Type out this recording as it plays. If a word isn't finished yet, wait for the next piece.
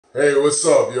Hey, what's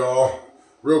up, y'all?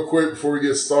 Real quick before we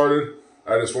get started,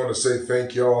 I just want to say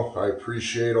thank y'all. I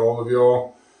appreciate all of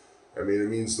y'all. I mean, it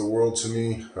means the world to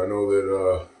me. I know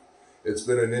that it's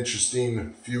been an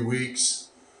interesting few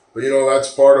weeks, but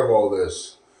that's part of all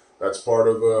this. That's part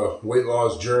of a weight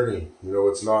loss journey.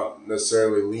 It's not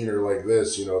necessarily leaner like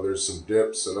this. There's some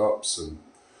dips and ups, and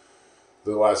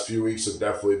the last few weeks have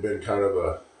definitely been kind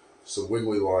of some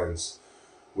wiggly lines,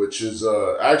 which is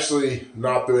actually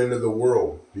not the end of the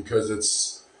world, because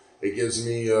it gives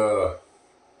me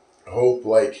hope.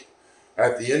 Like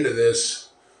at the end of this,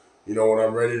 when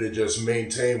I'm ready to just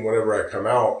maintain whenever I come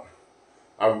out,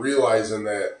 I'm realizing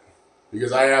that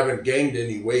because I haven't gained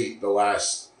any weight the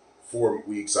last 4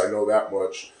 weeks, I know that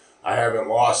much. I haven't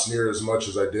lost near as much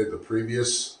as I did the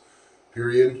previous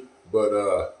period,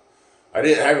 but I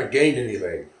haven't gained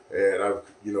anything, and I've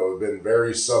been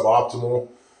very suboptimal.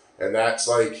 And that's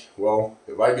like, well,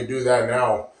 if I can do that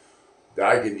now,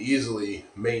 I can easily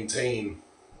maintain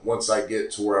once I get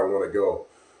to where I want to go.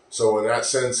 So in that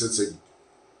sense,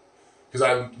 because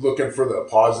I'm looking for the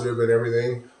positive and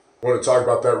everything. I want to talk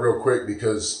about that real quick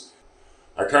because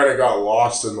I kind of got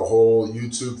lost in the whole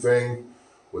YouTube thing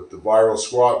with the viral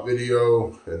squat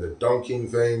video and the dunking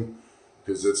thing.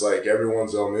 Because it's like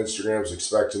everyone's on Instagram's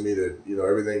expecting me to,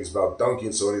 everything's about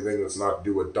dunking. So anything that's not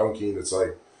to do with dunking, it's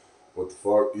like, what the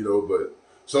fuck, but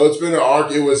so it's been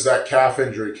it was that calf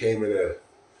injury came in a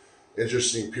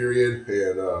interesting period,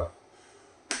 and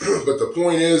but the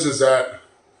point is that,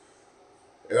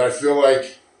 and I feel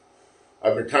like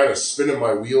I've been kind of spinning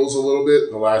my wheels a little bit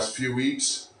in the last few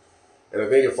weeks, and I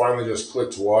think it finally just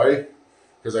clicked why,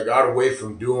 because I got away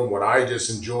from doing what I just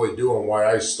enjoy doing, why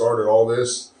I started all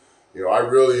this. I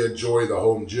really enjoy the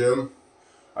home gym.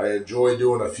 I enjoy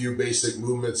doing a few basic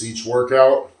movements each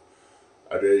workout.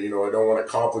 I don't want to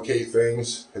complicate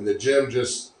things, and the gym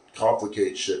just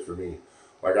complicates shit for me.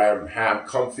 Like I'm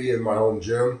comfy in my home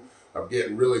gym. I'm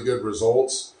getting really good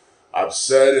results. I've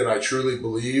said, and I truly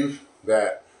believe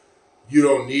that you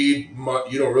don't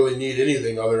really need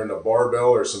anything other than a barbell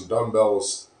or some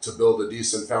dumbbells to build a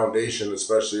decent foundation,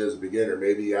 especially as a beginner.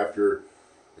 Maybe after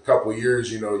a couple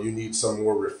years, you need some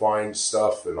more refined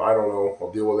stuff, and I don't know.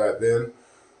 I'll deal with that then.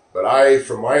 But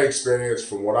from my experience,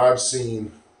 from what I've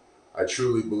seen, I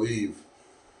truly believe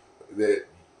that,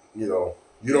 you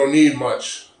don't need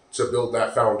much to build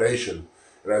that foundation.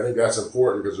 And I think that's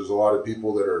important because there's a lot of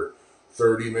people that are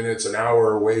 30 minutes, an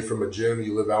hour away from a gym.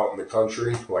 You live out in the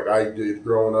country like I did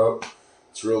growing up.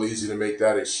 It's real easy to make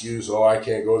that excuse. Oh, I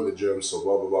can't go to the gym, so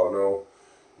blah, blah, blah. No,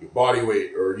 your body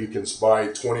weight, or you can buy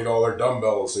 $20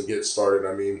 dumbbells and get started.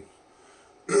 I mean,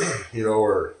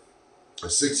 or a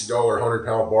 $60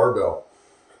 100-pound barbell.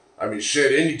 I mean,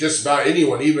 shit, just about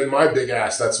anyone, even my big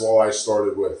ass, that's all I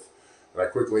started with. And I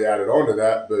quickly added on to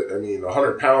that. But, I mean,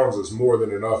 100 pounds is more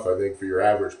than enough, I think, for your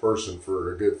average person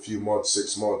for a good few months,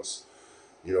 6 months,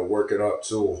 working up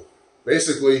till,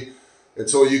 basically,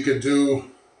 until you can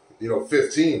do,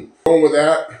 15. Going with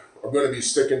that, I'm going to be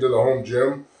sticking to the home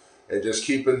gym and just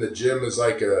keeping the gym as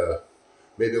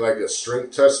maybe like a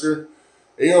strength tester.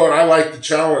 And, and I like the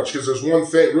challenge because there's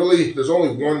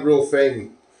only one real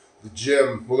thing. The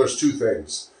gym, well, there's two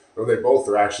things. Well, they both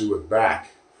are actually with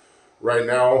back. Right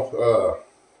now,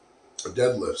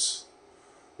 deadlifts.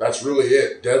 That's really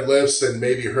it. Deadlifts and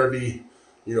maybe heavy,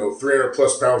 300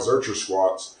 plus pounds ultra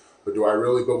squats. But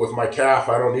but with my calf,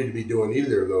 I don't need to be doing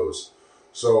either of those.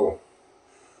 So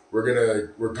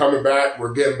we're coming back.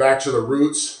 We're getting back to the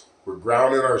roots. We're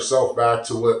grounding ourselves back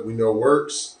to what we know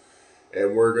works.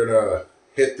 And we're going to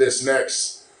hit this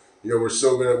next.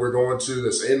 We're going to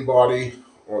this in-body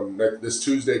on this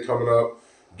Tuesday coming up,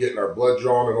 getting our blood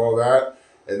drawn and all that.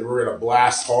 And we're going to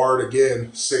blast hard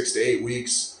again, 6 to 8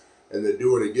 weeks, and then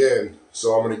do it again.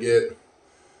 So I'm going to get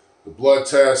the blood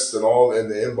test and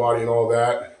the in-body and all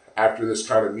that after this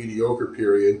kind of mediocre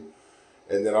period.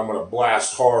 And then I'm going to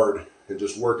blast hard and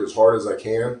just work as hard as I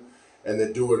can, and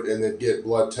then do it, and then get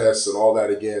blood tests and all that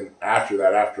again after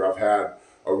that, after I've had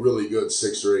a really good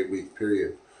 6 or 8 week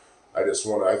period. I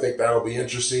think that'll be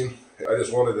interesting. I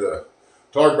just wanted to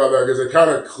talk about that because it kind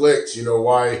of clicked,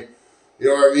 why,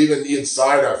 even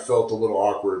inside I felt a little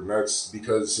awkward. And that's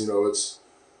because, it's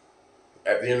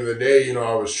at the end of the day,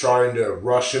 I was trying to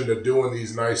rush into doing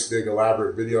these nice, big,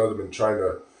 elaborate videos. I've been trying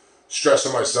to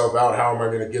stressing myself out. How am I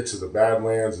going to get to the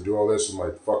Badlands and do all this with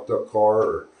my fucked up car?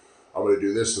 Or I'm going to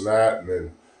do this and that. And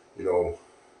then,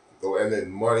 and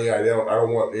then money. I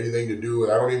don't want anything to do with,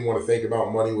 I don't even want to think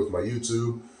about money with my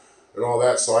YouTube and all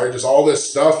that. So all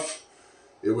this stuff,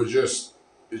 it's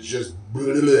just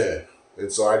bleh. And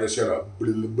so I just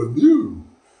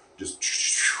just,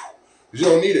 because you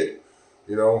don't need it.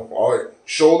 All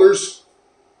shoulders,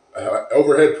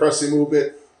 overhead pressing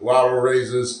movement, lateral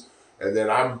raises, and then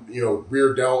I'm,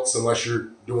 rear delts unless you're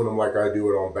doing them like I do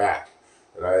it on back.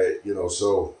 And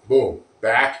so boom,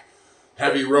 back,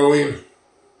 heavy rowing,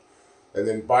 and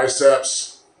then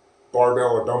biceps,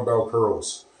 barbell or dumbbell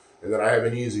curls. And then I have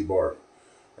an easy bar.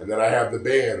 And then I have the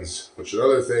bands, which is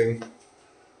another thing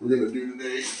we're going to do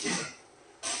today.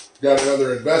 Got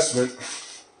another investment.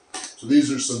 So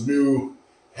these are some new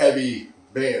heavy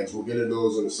bands. We'll get into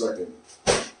those in a second.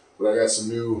 But I got a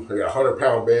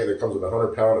 100-pound band that comes with a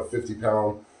 100-pound, a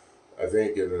 50-pound, I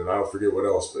think, and then I don't forget what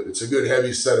else. But it's a good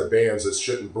heavy set of bands that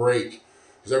shouldn't break.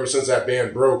 Because ever since that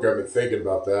band broke, I've been thinking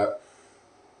about that.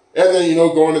 And then,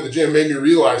 going to the gym made me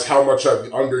realize how much I've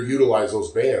underutilized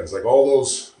those bands. Like all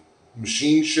those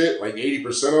machine shit, like 80%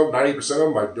 of them, 90%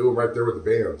 of them, I do them right there with the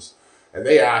bands. And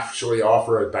they actually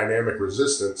offer a dynamic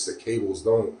resistance that cables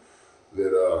don't.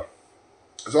 So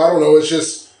I don't know, it's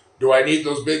just, do I need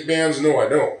those big bands? No, I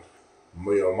don't. At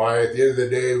the end of the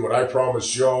day, what I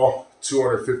promised y'all,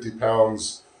 250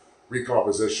 pounds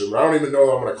recomposition. I don't even know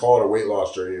that I'm going to call it a weight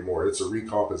loss journey anymore. It's a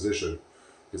recomposition.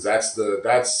 Because that's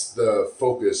the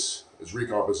focus, is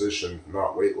recomposition,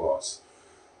 not weight loss.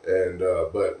 And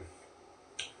but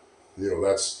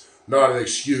that's not an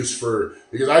excuse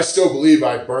because I still believe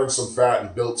I burned some fat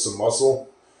and built some muscle,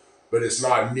 but it's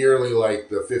not nearly like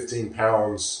the 15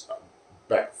 pounds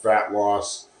fat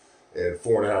loss and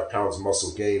 4.5 pounds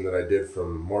muscle gain that I did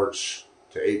from March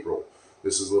to April.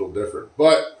 This is a little different,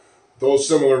 but those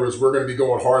similar is we're going to be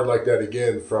going hard like that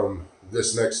again from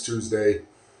this next Tuesday.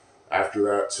 After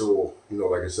that till,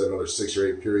 like I said, another 6 or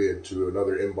 8 period to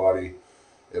another in-body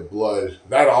and blood.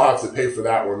 That I'll have to pay for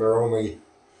that one. They're only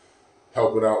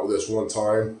helping out with this one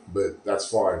time, but that's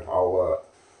fine. I'll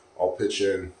pitch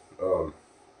in. I'm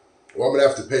going to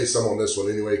have to pay some on this one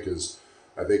anyway because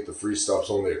I think the free stuff's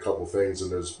only a couple things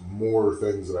and there's more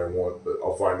things that I want, but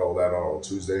I'll find all that out on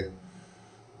Tuesday.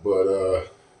 But,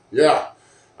 yeah,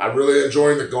 I'm really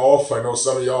enjoying the golf. I know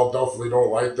some of y'all definitely don't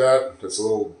like that. It's a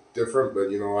little different, but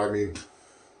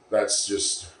that's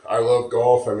just, I love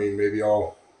golf. Maybe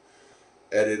I'll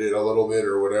edit it a little bit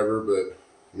or whatever, but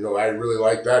I really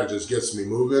like that. It just gets me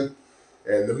moving.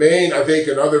 And the main, I think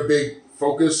another big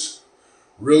focus,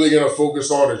 really going to focus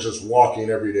on is just walking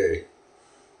every day.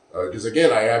 Because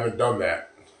again, I haven't done that.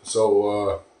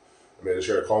 So, I just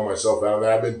got to call myself out on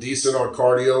that. I've been decent on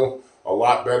cardio, a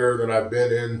lot better than I've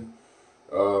been in.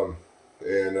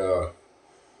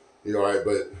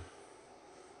 But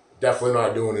definitely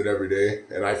not doing it every day,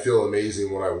 and I feel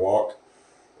amazing when I walk,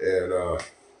 and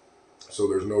so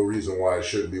there's no reason why I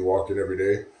shouldn't be walking every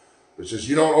day. It's just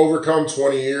you don't overcome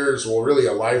 20 years, well, really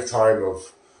a lifetime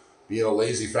of being a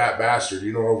lazy fat bastard.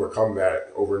 You don't overcome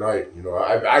that overnight.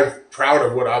 I'm proud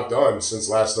of what I've done since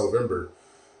last November,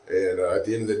 and at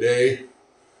the end of the day,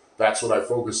 that's what I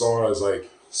focus on is like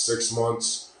 6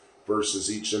 months versus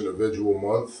each individual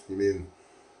month.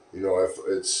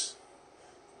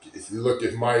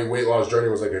 If my weight loss journey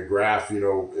was like a graph,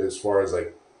 as far as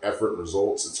like effort and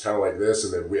results, it's kind of like this.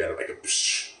 And then we had like a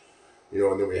psh,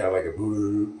 and then we had like a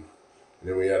boot, and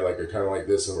then we had like a kind of like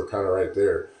this, and we're kind of right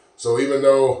there. So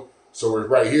so we're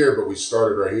right here, but we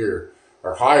started right here.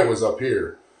 Our high was up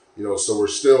here, so we're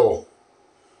still,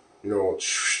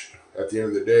 at the end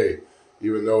of the day,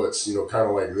 even though it's, kind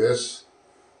of like this,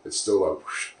 it's still a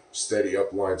steady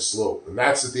upline slope. And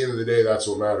that's at the end of the day, that's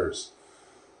what matters.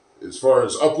 As far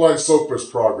as upline slope as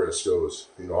progress goes,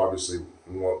 obviously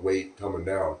we want weight coming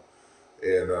down.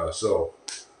 And so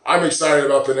I'm excited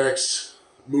about the next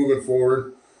moving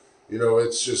forward.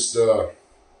 It's just,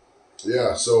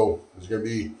 yeah, so it's going to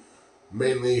be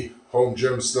mainly home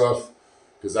gym stuff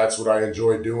because that's what I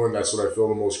enjoy doing. That's what I feel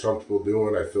the most comfortable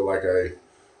doing. I feel like I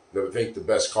think the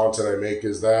best content I make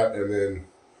is that. And then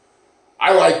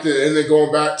I like and then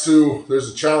going back to, there's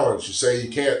a challenge. You say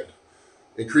you can't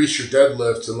increase your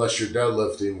deadlift unless you're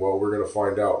deadlifting. Well, we're going to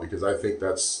find out because I think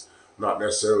that's not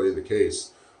necessarily the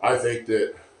case. I think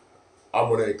that I'm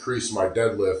going to increase my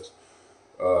deadlift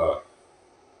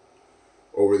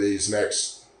over these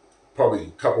next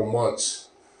probably couple months.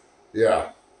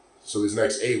 Yeah. So these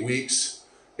next 8 weeks,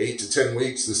 8 to 10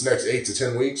 weeks, this next 8 to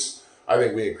 10 weeks, I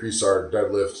think we increase our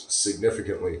deadlift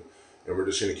significantly. And we're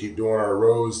just going to keep doing our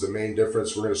rows. The main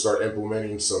difference, we're going to start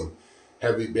implementing some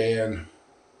heavy band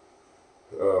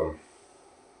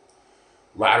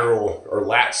lateral or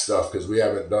lat stuff because we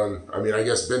haven't done, I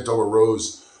guess bent over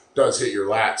rows does hit your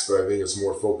lats, but I think it's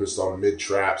more focused on mid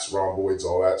traps, rhomboids,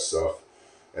 all that stuff.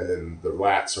 And then the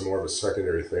lats are more of a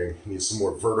secondary thing. You need some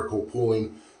more vertical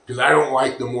pulling because I don't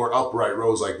like the more upright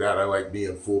rows like that. I like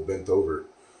being full bent over.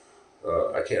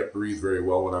 I can't breathe very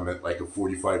well when I'm at like a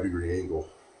 45-degree angle.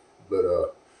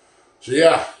 But, so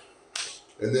yeah,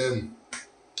 And then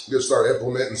I'm gonna start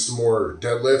implementing some more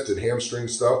deadlift and hamstring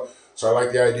stuff. So I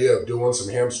like the idea of doing some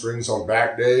hamstrings on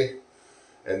back day,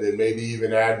 and then maybe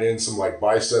even adding in some like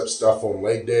bicep stuff on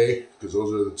leg day, because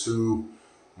those are the two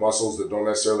muscles that don't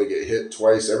necessarily get hit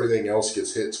twice. Everything else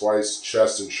gets hit twice.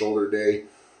 Chest and shoulder day,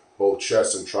 both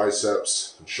chest and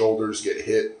triceps and shoulders get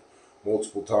hit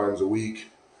multiple times a week.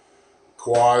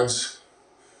 Quads,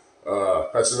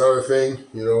 that's another thing,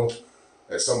 you know.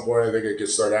 At some point, I think I could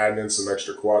start adding in some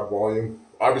extra quad volume.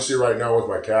 Obviously, right now with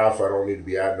my calf, I don't need to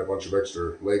be adding a bunch of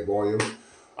extra leg volume.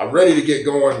 I'm ready to get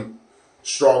going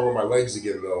strong on my legs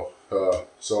again, though.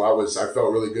 So I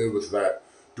felt really good with that,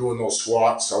 doing those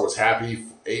squats. I was happy.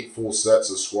 8 full sets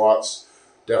of squats.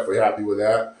 Definitely happy with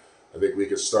that. I think we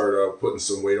could start putting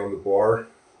some weight on the bar.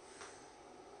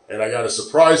 And I got a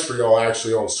surprise for y'all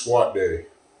actually on squat day.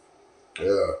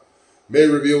 May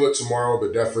reveal it tomorrow,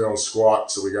 but definitely on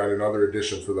squat. So we got another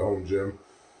addition for the home gym.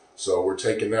 So we're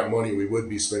taking that money we would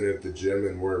be spending at the gym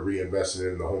and we're reinvesting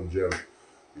it in the home gym,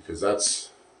 because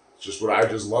that's just what I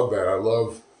just love that. I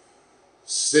love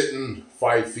sitting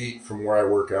 5 feet from where I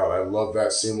work out. I love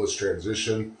that seamless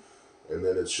transition. And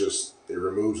then it's just, it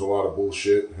removes a lot of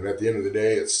bullshit. And at the end of the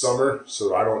day, it's summer,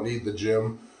 so I don't need the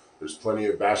gym. There's plenty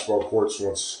of basketball courts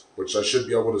which I should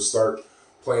be able to start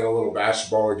playing a little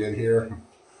basketball again here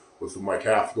with my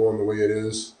calf going the way it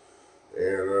is.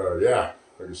 And yeah,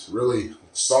 I just really,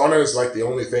 sauna is like the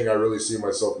only thing I really see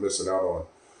myself missing out on.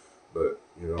 But,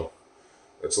 you know,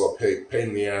 that's a pain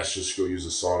in the ass just to go use a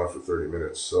sauna for 30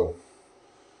 minutes. So,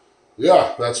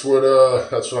 yeah, that's what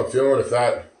I'm feeling. If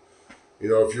that, you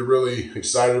know, if you're really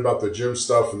excited about the gym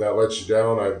stuff and that lets you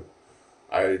down,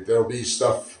 there'll be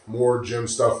more gym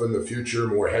stuff in the future,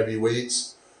 more heavy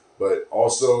weights. But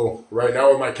also, right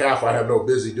now with my calf, I have no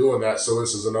busy doing that. So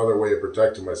this is another way of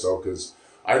protecting myself, because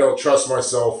I don't trust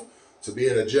myself to be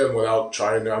in a gym without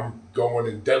I'm going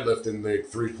and deadlifting like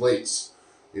 3 plates.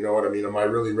 You know what I mean? Am I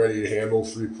really ready to handle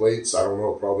 3 plates? I don't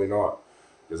know. Probably not.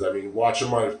 Because, I mean, watching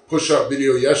my push-up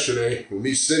video yesterday, with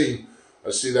me sitting,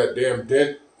 I see that damn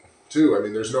dent too. I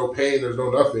mean, there's no pain, there's no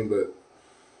nothing, but,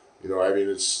 you know, I mean,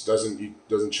 it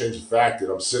doesn't change the fact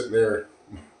that I'm sitting there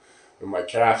and my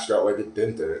calf's got like a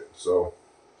dent in it. So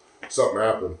something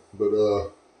happened.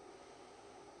 But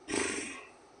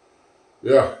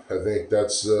yeah, I think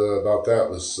that's about that.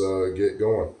 Let's get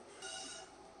going.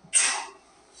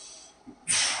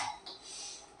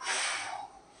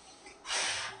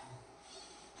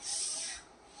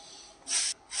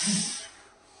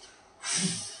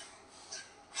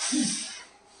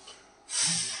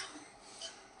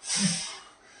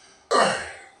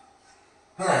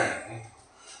 All right,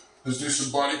 let's do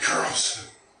some body curls.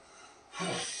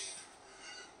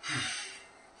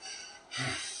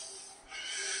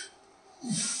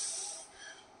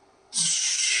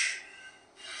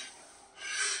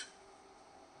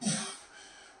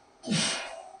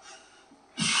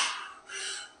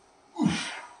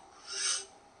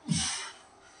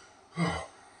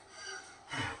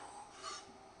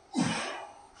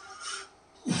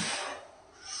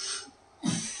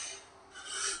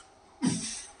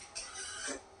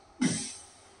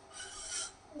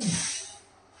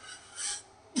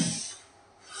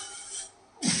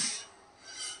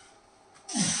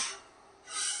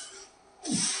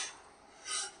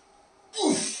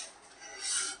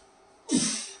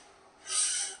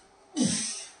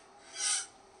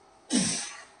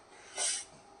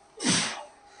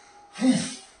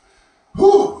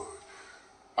 Whew.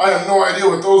 I have no idea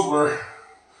what those were.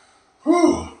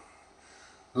 Whew.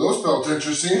 Those felt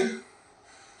interesting.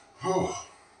 Whew.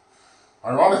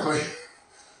 Ironically,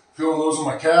 feeling those in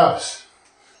my calves.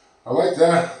 I like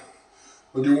that.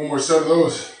 We'll do one more set of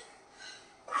those.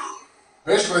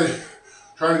 Basically,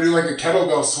 trying to do like a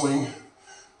kettlebell swing,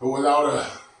 but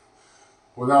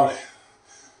without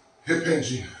hip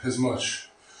hinging as much.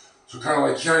 So kind of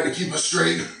like trying to keep us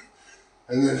straight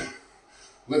and then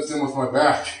lifting with my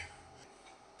back.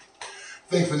 I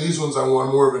think for these ones I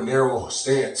want more of a narrow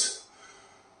stance.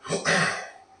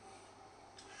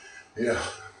 Yeah.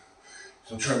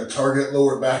 So I'm trying to target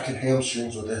lower back and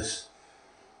hamstrings with this.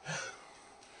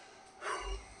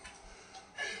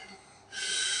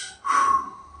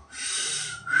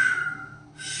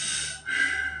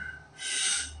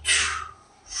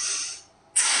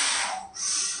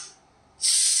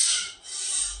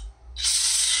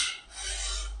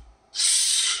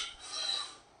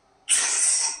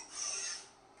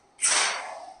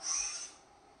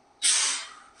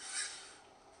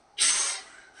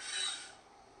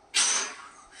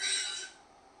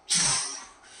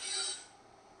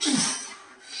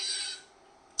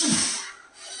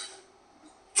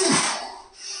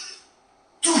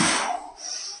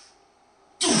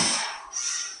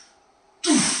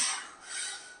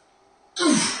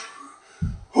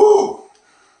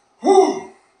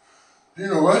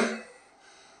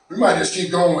 might just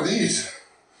keep going with these.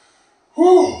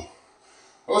 Whew.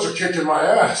 Those are kicking my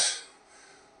ass.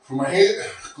 For my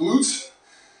glutes,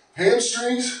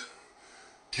 hamstrings,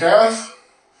 calf.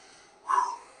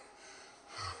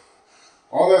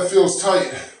 All that feels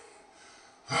tight.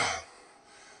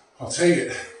 I'll take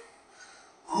it.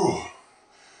 Whew.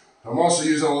 I'm also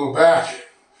using a little back.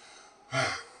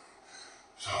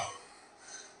 So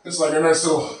it's like a nice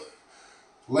little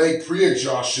leg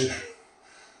pre-exhaustion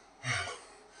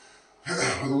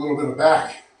with a little bit of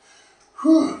back.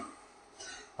 Whew.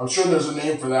 I'm sure there's a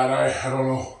name for that. I don't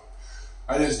know.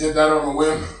 I just did that on a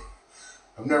whim.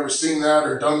 I've never seen that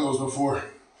or done those before.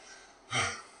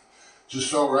 Just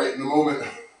felt right in the moment.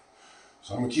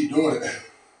 So I'm gonna keep doing it.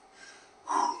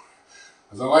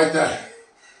 Because I like that.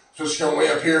 Just going way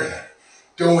up here,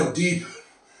 going deep.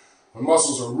 My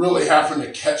muscles are really having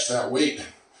to catch that weight.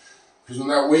 Because when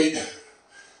that weight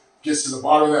gets to the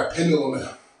bottom of that pendulum and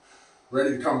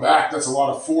ready to come back, that's a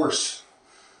lot of force.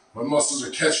 My muscles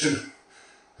are catching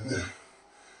and then,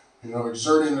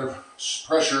 exerting the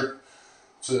pressure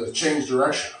to change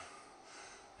direction.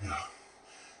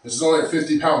 This is only a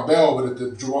 50-pound bell, but at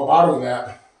the bottom of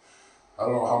that, I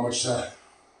don't know how much that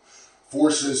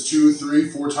force is, 2, 3,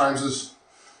 4 times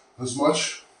as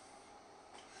much.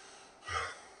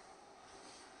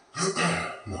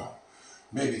 No,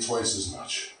 maybe twice as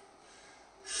much.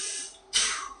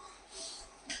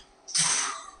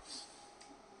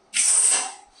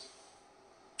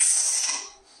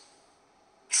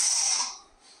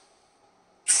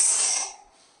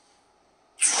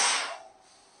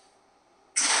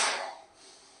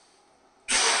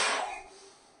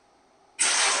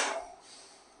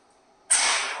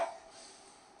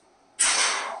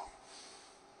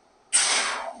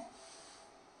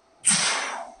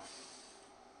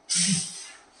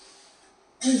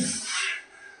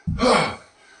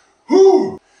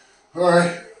 Whew. All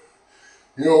right,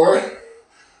 you know what?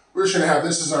 We're just gonna have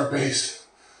this as our base,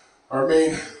 our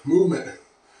main movement.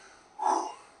 Whew.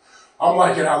 I'm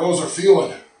liking how those are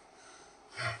feeling.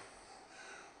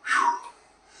 Whew.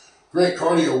 Great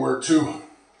cardio work too.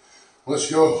 Let's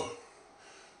go.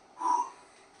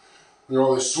 Look at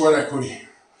all this sweat equity.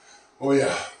 Oh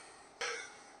yeah.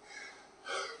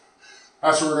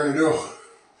 That's what we're gonna do.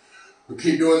 We'll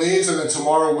keep doing these, and then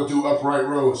tomorrow we'll do upright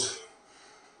rows.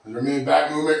 And our main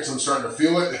back movement, because I'm starting to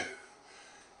feel it.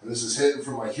 And this is hitting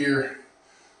from like here,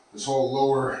 this whole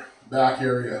lower back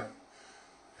area,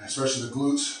 especially the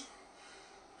glutes,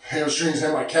 hamstrings,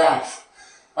 and my calf.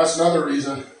 That's another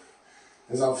reason,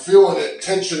 is I'm feeling it,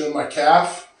 tension in my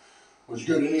calf, which is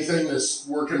good. Anything that's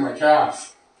working my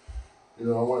calf, I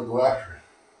want to go after it.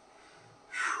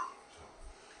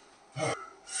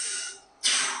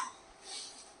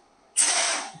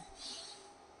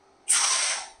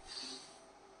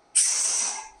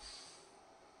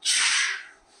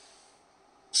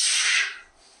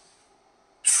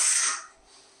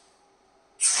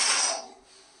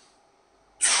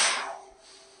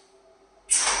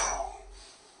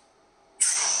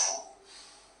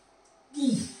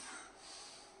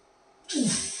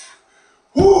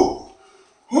 Whoo!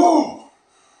 Whoo!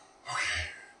 Okay.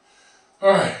 All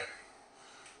right.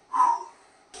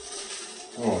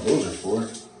 Oh, those are for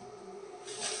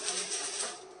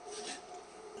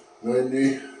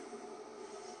 90.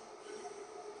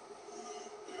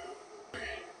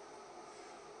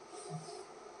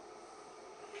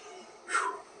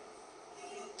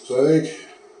 So I think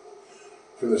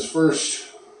for this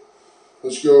first,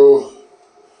 let's just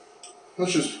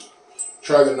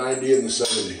try the 90 and the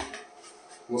 70.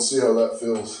 We'll see how that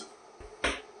feels.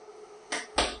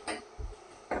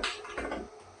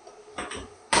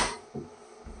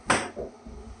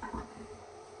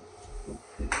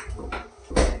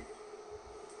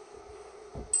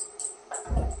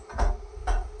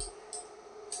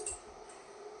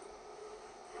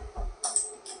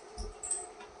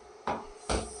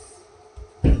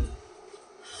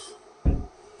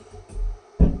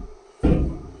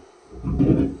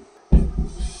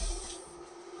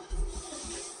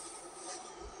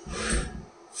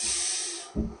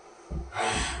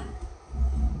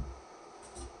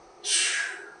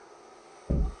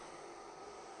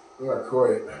 Not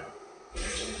quite.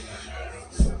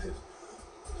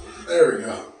 There we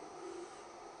go.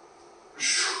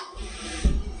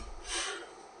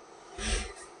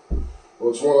 Well,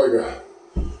 it's more like a,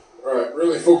 all right,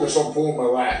 really focus on pulling my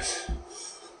lats.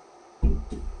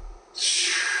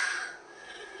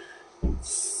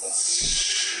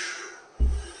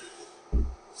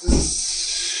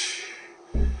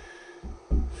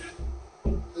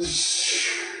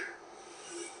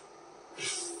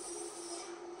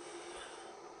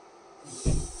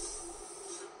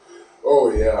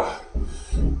 Oh yeah.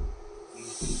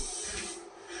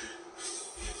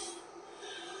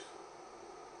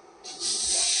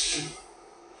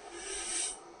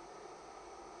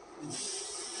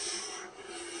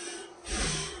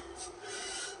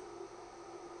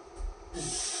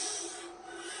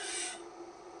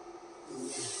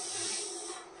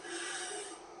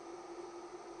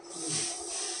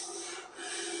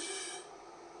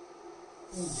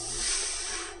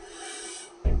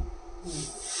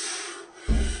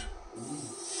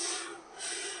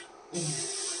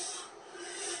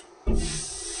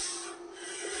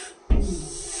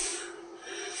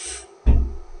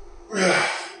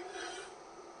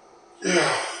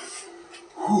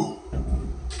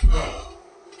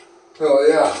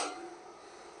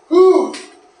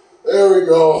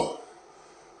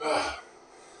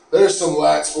 There's some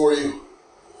lats for you.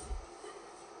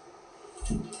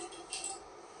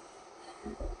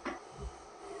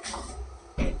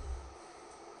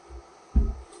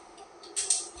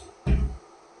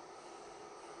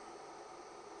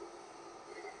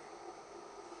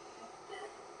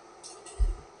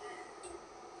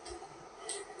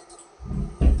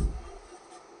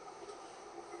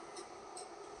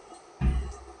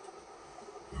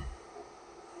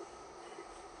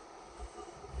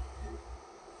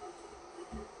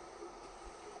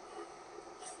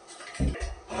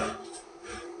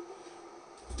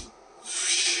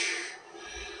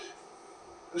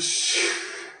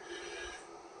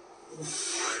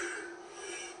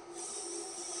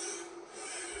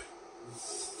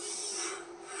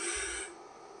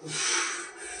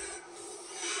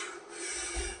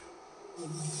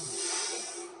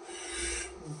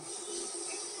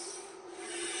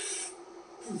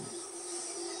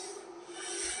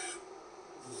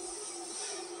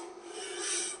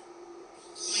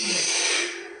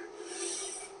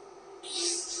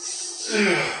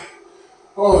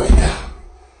 Oh yeah.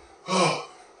 Oh.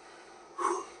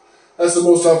 That's the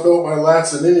most I've felt my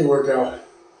lats in any workout.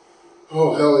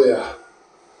 Oh hell yeah.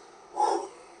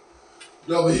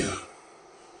 W.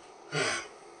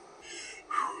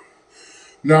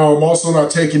 Now I'm also not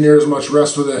taking near as much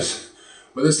rest with this,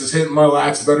 but this is hitting my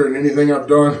lats better than anything I've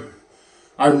done.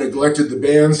 I've neglected the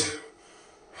bands,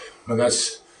 but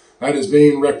that is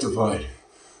being rectified.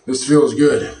 This feels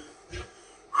good.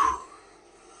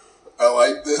 I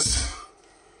like this.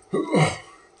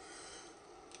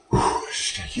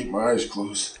 Just gotta keep my eyes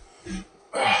closed.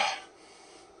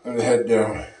 And the head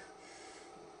down.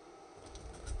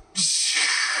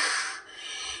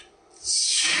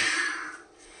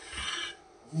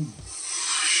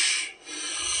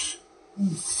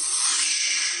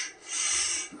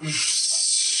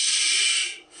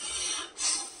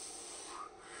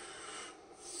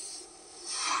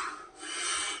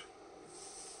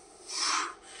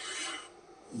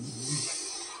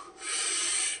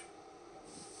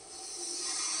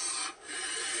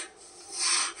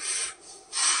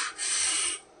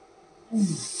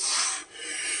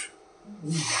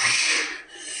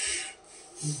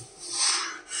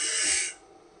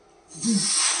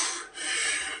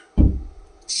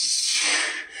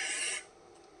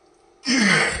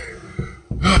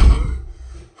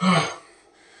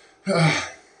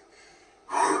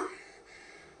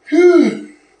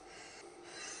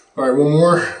 All right, one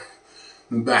more.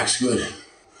 The back's good.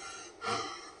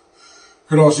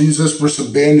 Could also use this for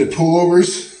some banded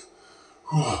pullovers.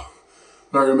 Not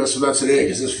gonna mess with that today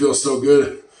because this feels so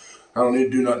good. I don't need to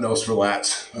do nothing else for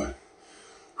lats.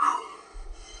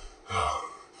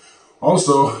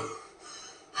 Also,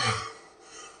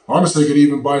 honestly, I could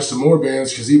even buy some more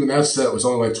bands because even that set was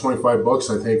only like 25 bucks,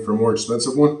 I think, for a more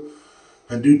expensive one.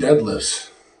 And do deadlifts.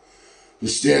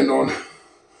 Just stand on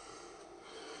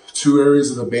 2 areas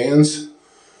of the bands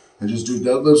and just do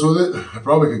deadlifts with it. I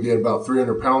probably could get about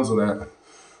 300 pounds on that.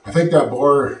 I think that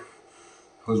bar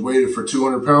was weighted for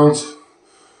 200 pounds,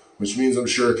 which means I'm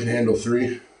sure it can handle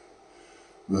 3.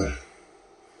 But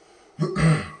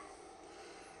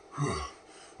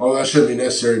all that shouldn't be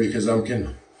necessary because I'm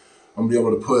gonna be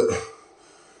able to put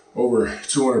over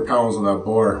 200 pounds on that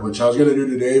bar, which I was gonna do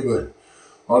today, but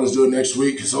I'll just do it next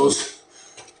week because those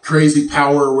crazy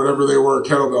power or whatever they were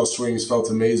kettlebell swings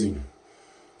felt amazing.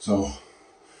 So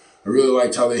I really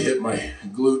liked how they hit my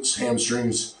glutes,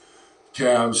 hamstrings,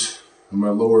 calves, and my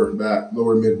lower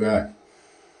mid back.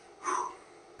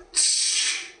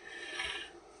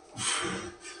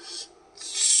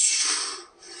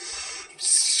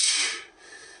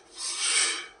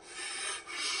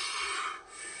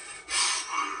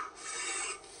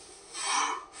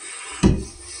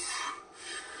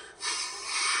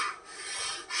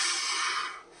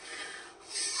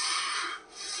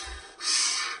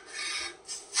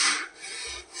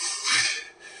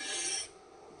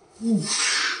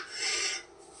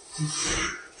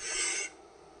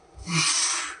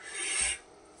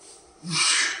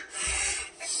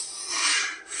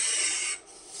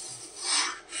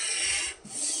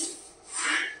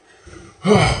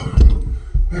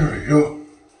 There we go.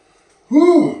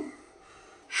 Woo.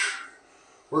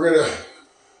 We're gonna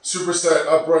superset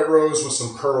upright rows with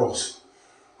some curls.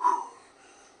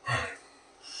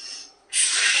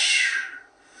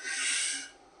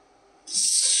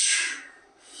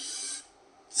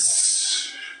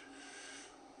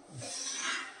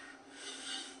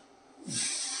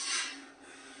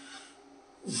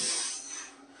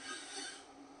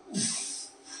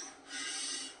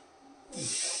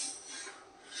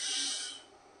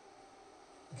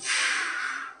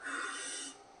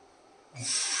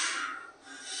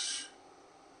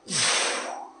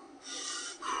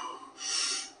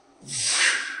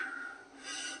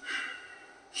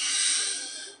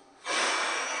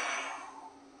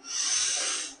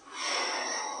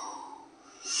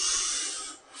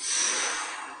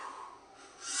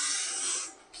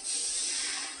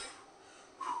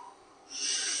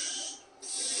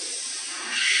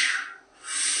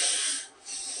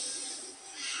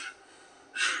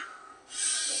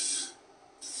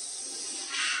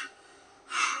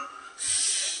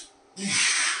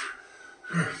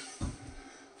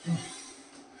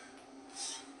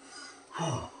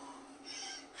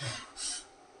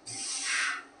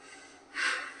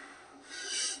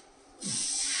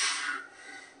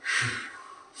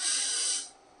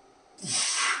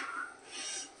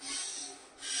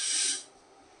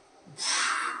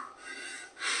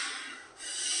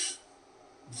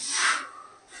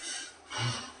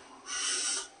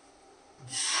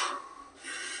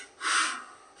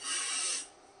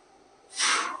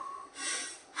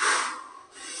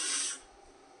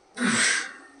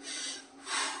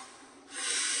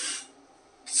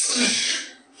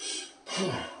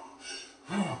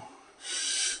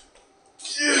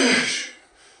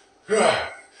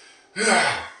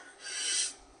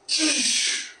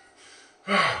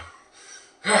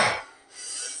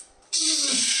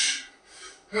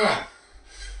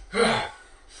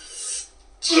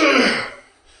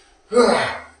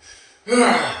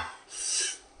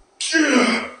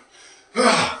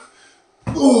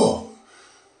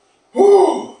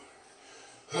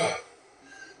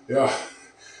 Yeah,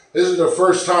 this is the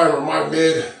first time where my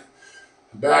mid,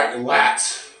 back, and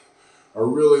lats are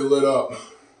really lit up.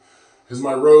 Because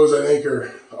my rows, I think,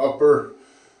 are upper,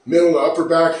 middle to upper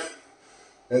back,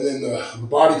 and then the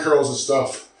body curls and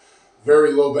stuff,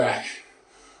 very low back.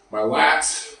 My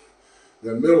lats,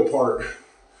 the middle part,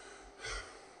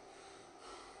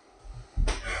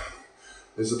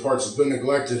 is the parts that's been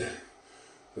neglected,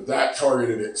 but that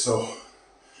targeted it, so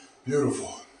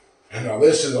beautiful. And now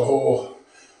this is a whole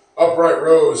upright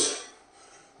rows.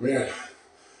 Man,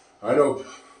 I know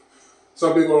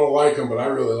some people don't like them, but I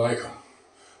really like them.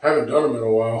 Haven't done them in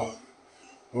a while.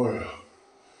 Oh yeah.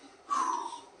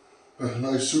 That's a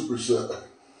nice superset.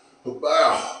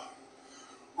 Wow.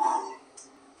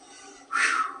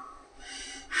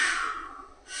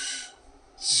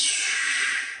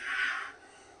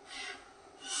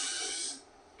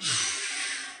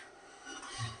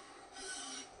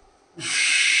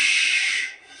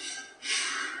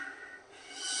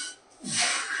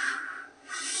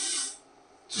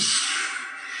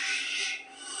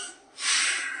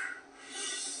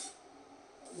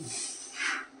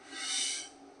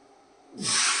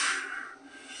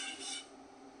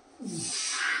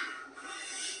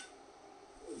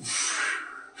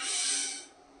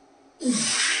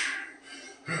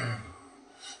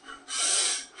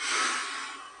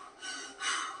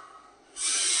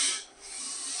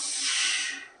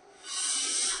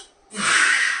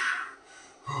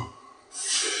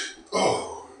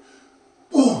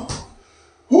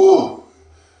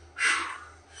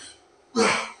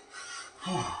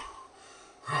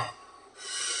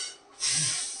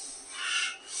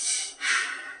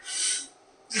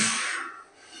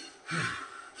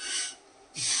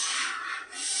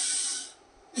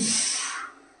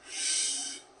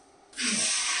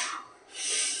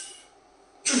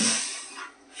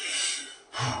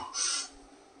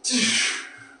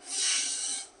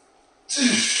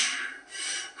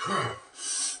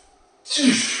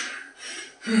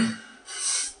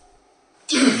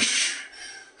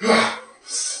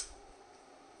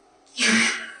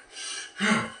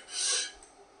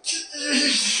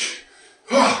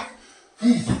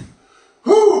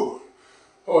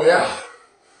 Oh yeah.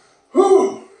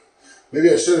 Whew.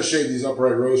 Maybe I should have shaved these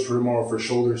upright rows for tomorrow for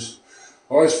shoulders.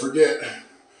 I always forget. I'm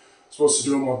supposed to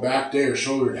do them on back day or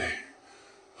shoulder day.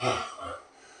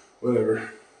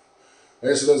 Whatever. I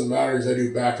guess it doesn't matter because I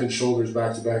do back and shoulders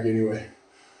back to back anyway.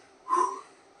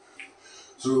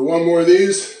 So we'll do one more of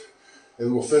these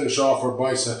and we'll finish off our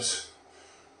biceps.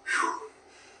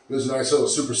 This is a nice little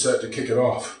superset to kick it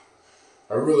off.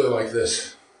 I really like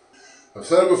this. I've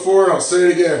said it before and I'll say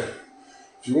it again.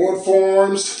 If you want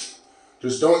forearms,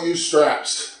 just don't use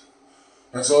straps.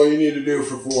 That's all you need to do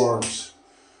for forearms.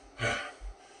 You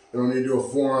don't need to do a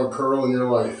forearm curl in your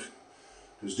life.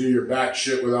 Just do your back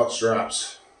shit without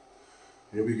straps.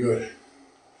 You'll be good.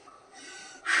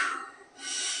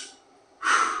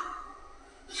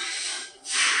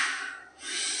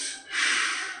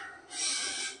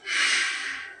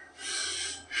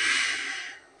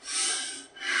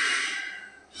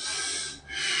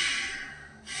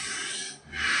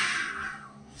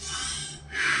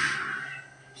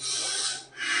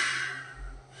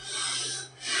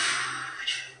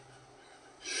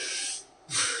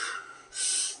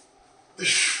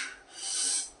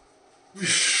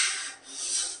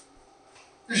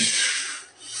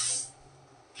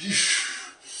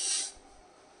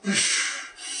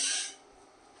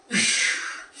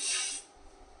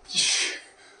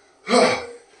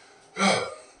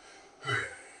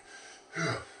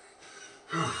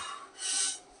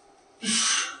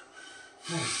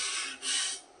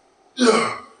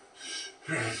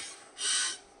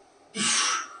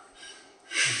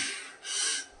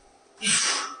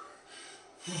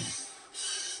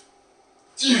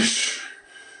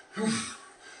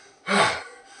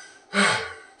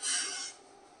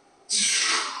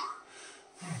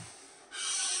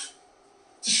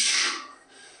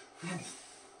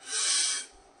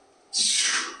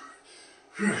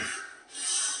 Okay.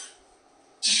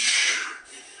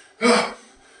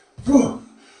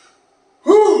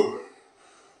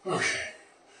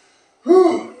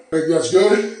 I think that's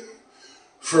good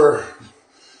for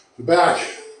the back.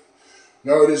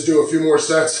 Now we just do a few more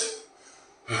sets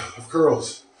of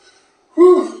curls.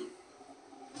 Whew.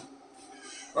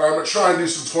 All right, I'm gonna try and do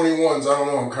some 21s. I don't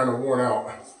know, I'm kind of worn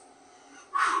out.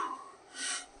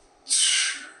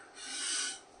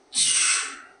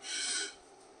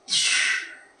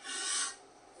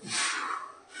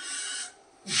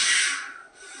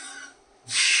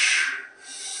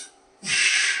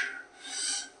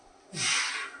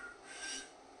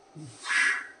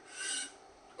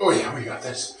 Oh yeah, we got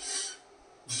this.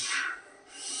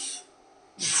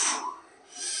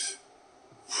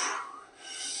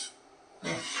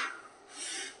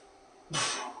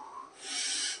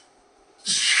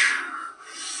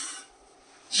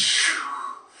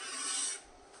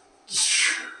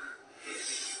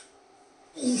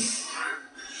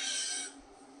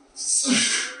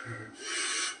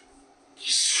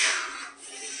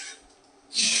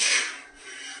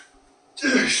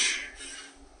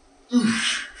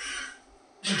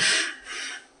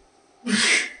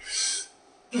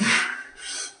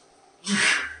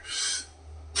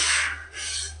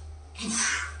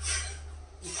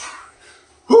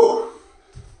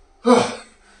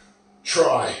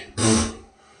 Try.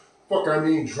 Fuck, I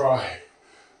mean try.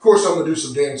 Of course I'm gonna do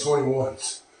some damn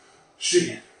 21s.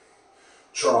 Shit.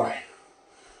 Try.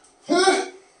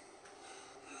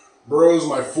 Bros,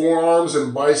 my forearms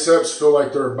and biceps feel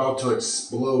like they're about to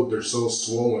explode. They're so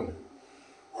swollen.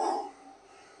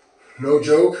 No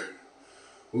joke.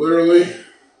 Literally.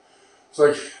 It's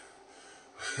like,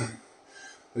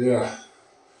 yeah.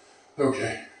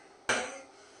 Okay.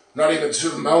 Not even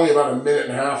two, only about a minute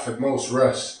and a half at most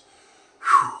rest.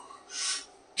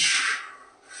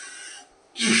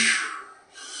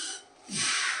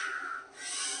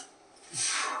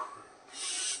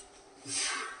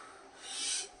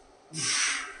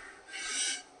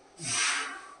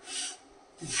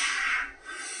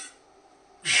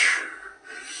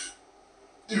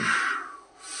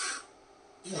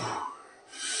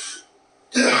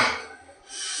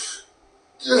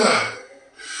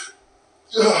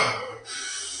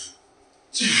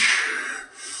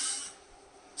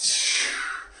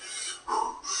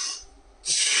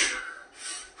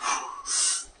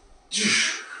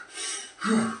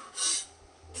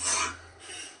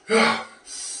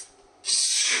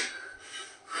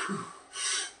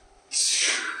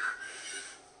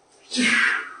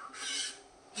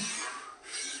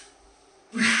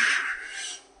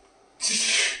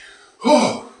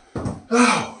 Oh,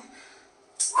 ow,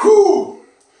 whoo,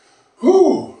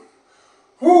 whoo,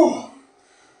 whoo.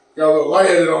 Got a little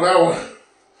lightheaded on that one.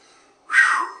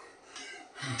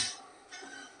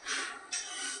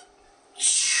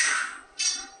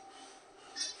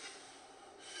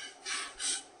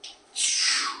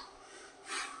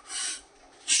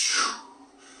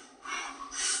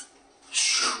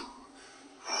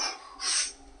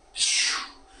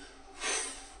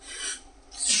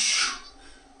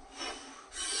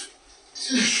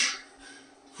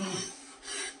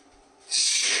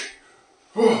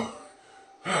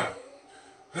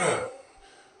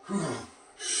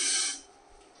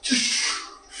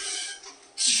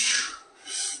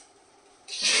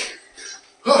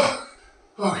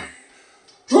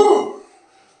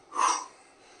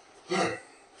 Okay.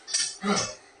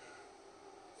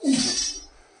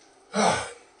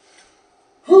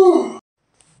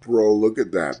 Bro, look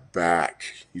at that back.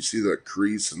 You see that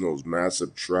crease and those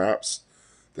massive traps?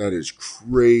 That is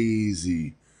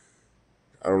crazy.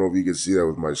 I don't know if you can see that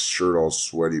with my shirt all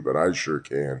sweaty, but I sure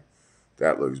can.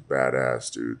 That looks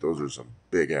badass, dude. Those are some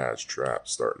big ass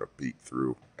traps starting to peek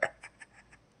through.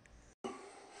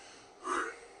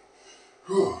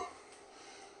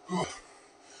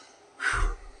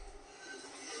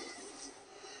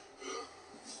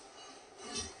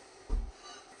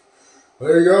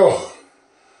 There you go.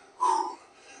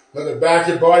 Another back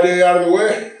and body day out of the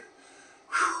way.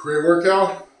 Great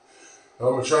workout.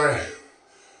 I'm gonna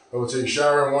take a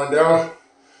shower and wind down.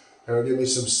 And I'll get me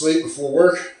some sleep before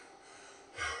work.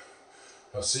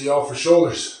 I'll see y'all for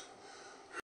shoulders.